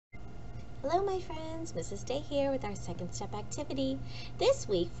Hello my friends, Mrs. Day here with our second step activity. This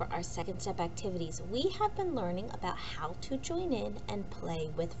week for our second step activities, we have been learning about how to join in and play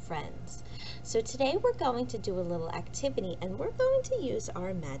with friends. So today we're going to do a little activity and we're going to use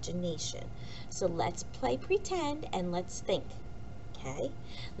our imagination. So let's play pretend and let's think, okay?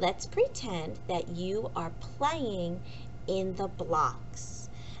 Let's pretend that you are playing in the blocks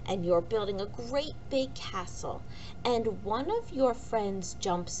and you're building a great big castle, and one of your friends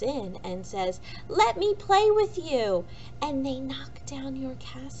jumps in and says, "Let me play with you," and they knock down your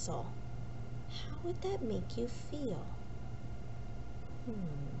castle. How would that make you feel?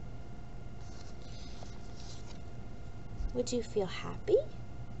 Would you feel happy?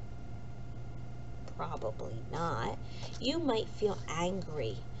 Probably not. You might feel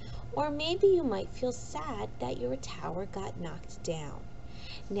angry, or maybe you might feel sad that your tower got knocked down.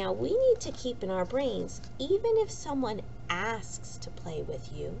 Now, we need to keep in our brains, even if someone asks to play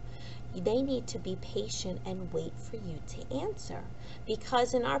with you, they need to be patient and wait for you to answer.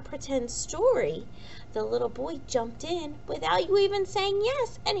 Because in our pretend story, the little boy jumped in without you even saying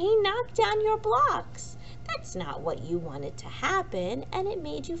yes, and he knocked down your blocks. That's not what you wanted to happen, and it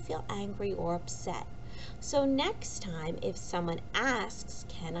made you feel angry or upset. So next time, if someone asks,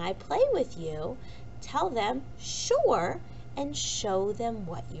 "Can I play with you?" tell them, "Sure," and show them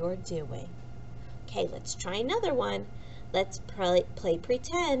what you're doing. Okay, let's try another one. Let's play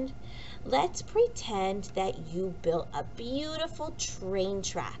pretend. Let's pretend that you built a beautiful train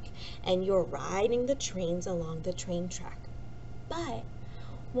track and you're riding the trains along the train track. But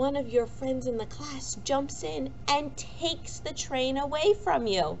one of your friends in the class jumps in and takes the train away from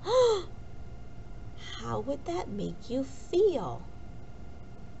you. How would that make you feel?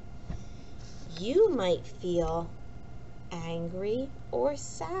 You might feel angry or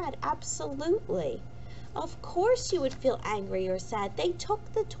sad. Absolutely. Of course you would feel angry or sad. They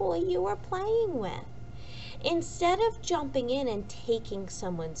took the toy you were playing with. Instead of jumping in and taking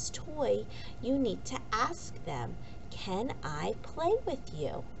someone's toy, you need to ask them, "Can I play with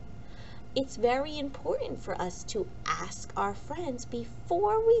you?" It's very important for us to ask our friends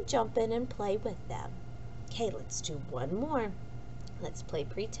before we jump in and play with them. Okay, let's do one more. Let's play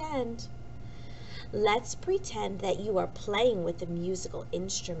pretend. Let's pretend that you are playing with the musical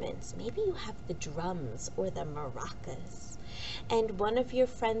instruments. Maybe you have the drums or the maracas. And one of your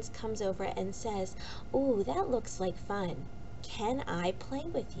friends comes over and says, "Ooh, that looks like fun. Can I play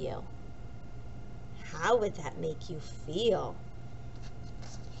with you?" How would that make you feel?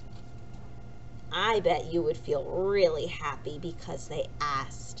 I bet you would feel really happy because they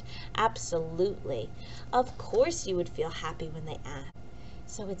asked. Absolutely. Of course you would feel happy when they asked.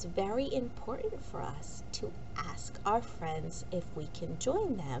 So it's very important for us to ask our friends if we can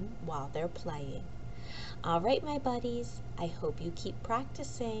join them while they're playing. All right, my buddies, I hope you keep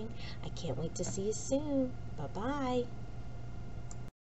practicing. I can't wait to see you soon. Bye-bye.